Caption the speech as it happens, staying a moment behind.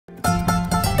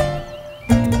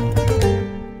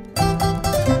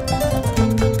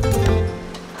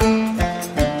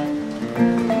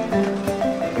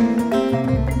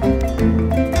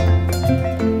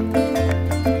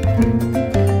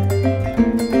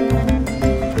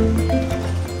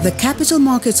The Capital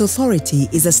Markets Authority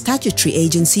is a statutory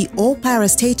agency or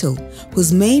parastatal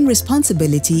whose main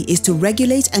responsibility is to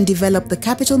regulate and develop the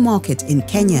capital market in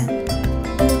Kenya.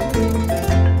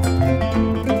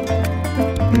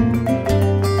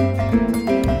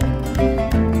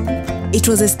 It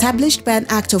was established by an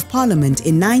Act of Parliament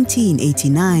in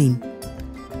 1989.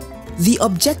 The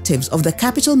objectives of the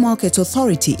Capital Markets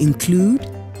Authority include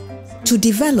to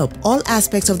develop all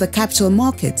aspects of the capital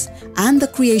markets and the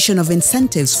creation of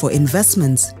incentives for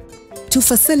investments, to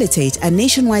facilitate a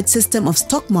nationwide system of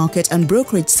stock market and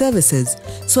brokerage services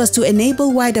so as to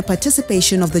enable wider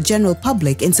participation of the general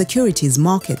public in securities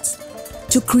markets,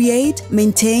 to create,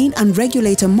 maintain and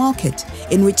regulate a market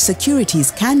in which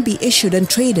securities can be issued and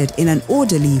traded in an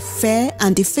orderly, fair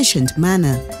and efficient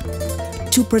manner,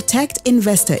 to protect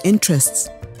investor interests,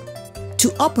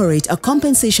 to operate a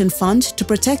compensation fund to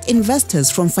protect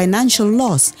investors from financial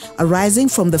loss arising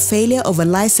from the failure of a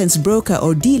licensed broker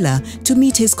or dealer to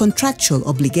meet his contractual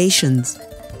obligations.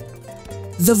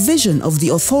 The vision of the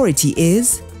authority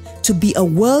is to be a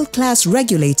world-class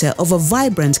regulator of a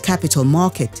vibrant capital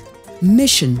market.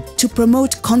 Mission: to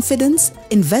promote confidence,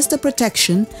 investor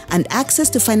protection and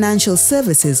access to financial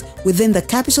services within the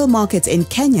capital markets in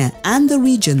Kenya and the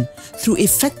region through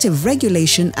effective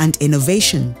regulation and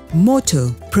innovation.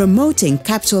 Motto: promoting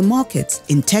capital markets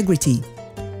integrity.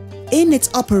 In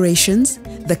its operations,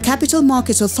 the Capital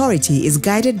Markets Authority is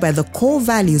guided by the core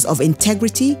values of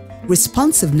integrity,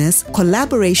 responsiveness,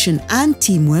 collaboration and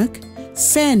teamwork,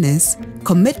 fairness,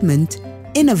 commitment,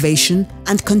 innovation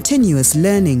and continuous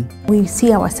learning. We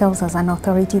see ourselves as an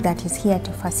authority that is here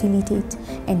to facilitate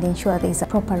and ensure there is a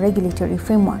proper regulatory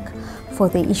framework for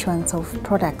the issuance of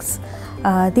products.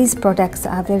 These products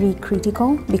are very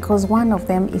critical because one of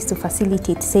them is to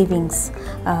facilitate savings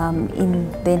in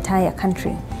the entire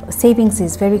country. Savings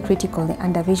is very critical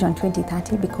under Vision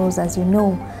 2030 because, as you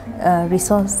know,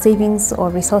 resource savings or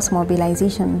resource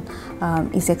mobilization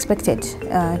is expected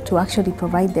to actually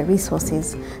provide the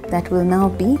resources that will now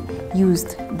be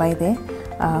used by the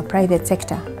private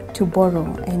sector to borrow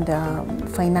and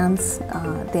finance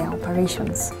their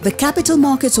operations. The Capital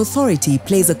Markets Authority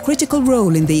plays a critical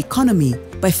role in the economy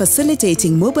by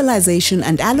facilitating mobilization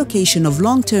and allocation of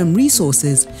long-term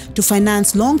resources to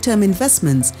finance long-term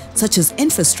investments such as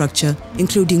infrastructure,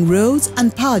 including roads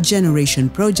and power generation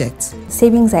projects.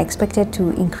 Savings are expected to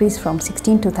increase from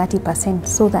 16 to 30%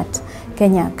 so that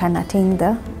Kenya can attain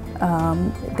the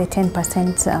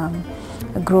 10%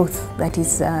 growth that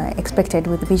is expected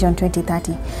with Vision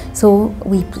 2030. So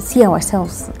we see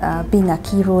ourselves being a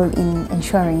key role in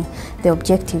ensuring the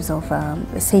objectives of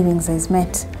savings is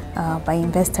met by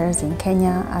investors in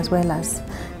Kenya as well as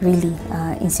really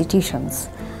institutions.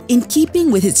 In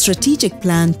keeping with its strategic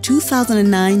plan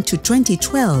 2009 to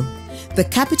 2012, the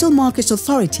Capital Markets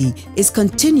Authority is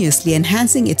continuously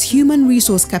enhancing its human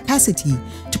resource capacity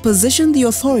to position the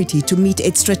authority to meet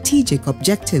its strategic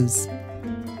objectives.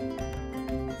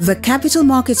 The Capital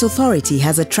Markets Authority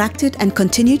has attracted and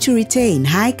continued to retain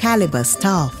high-caliber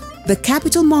staff. The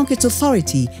Capital Markets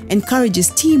Authority encourages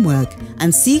teamwork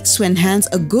and seeks to enhance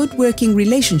a good working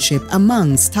relationship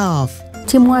among staff.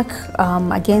 Teamwork,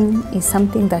 again, is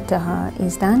something that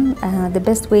is done. The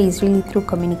best way is really through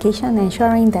communication,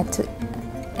 ensuring that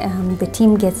the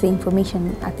team gets the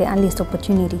information at the earliest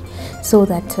opportunity so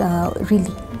that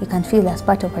really you can feel as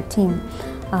part of a team.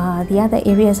 The other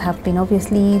areas have been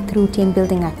obviously through team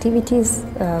building activities,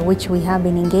 which we have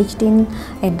been engaged in,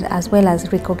 and as well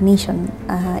as recognition.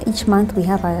 Each month we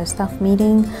have a staff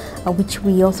meeting, which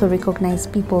we also recognize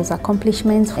people's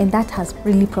accomplishments, and that has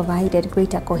really provided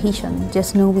greater cohesion,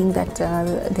 just knowing that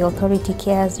the authority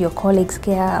cares, your colleagues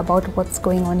care about what's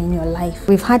going on in your life.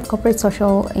 We've had corporate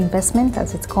social investment,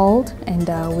 as it's called, and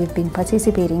we've been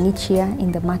participating each year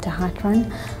in the Mata Heart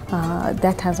Run.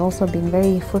 That has also been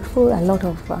very fruitful. A lot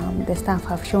of the staff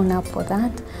have shown up for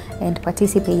that and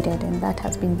participated, and that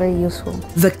has been very useful.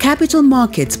 The capital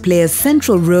markets play a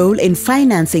central role in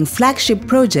financing flagship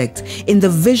projects in the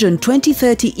Vision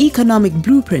 2030 economic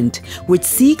blueprint, which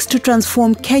seeks to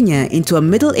transform Kenya into a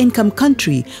middle-income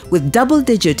country with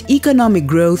double-digit economic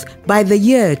growth by the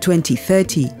year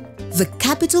 2030. The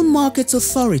Capital Markets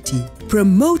Authority,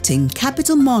 promoting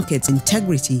capital markets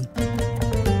integrity.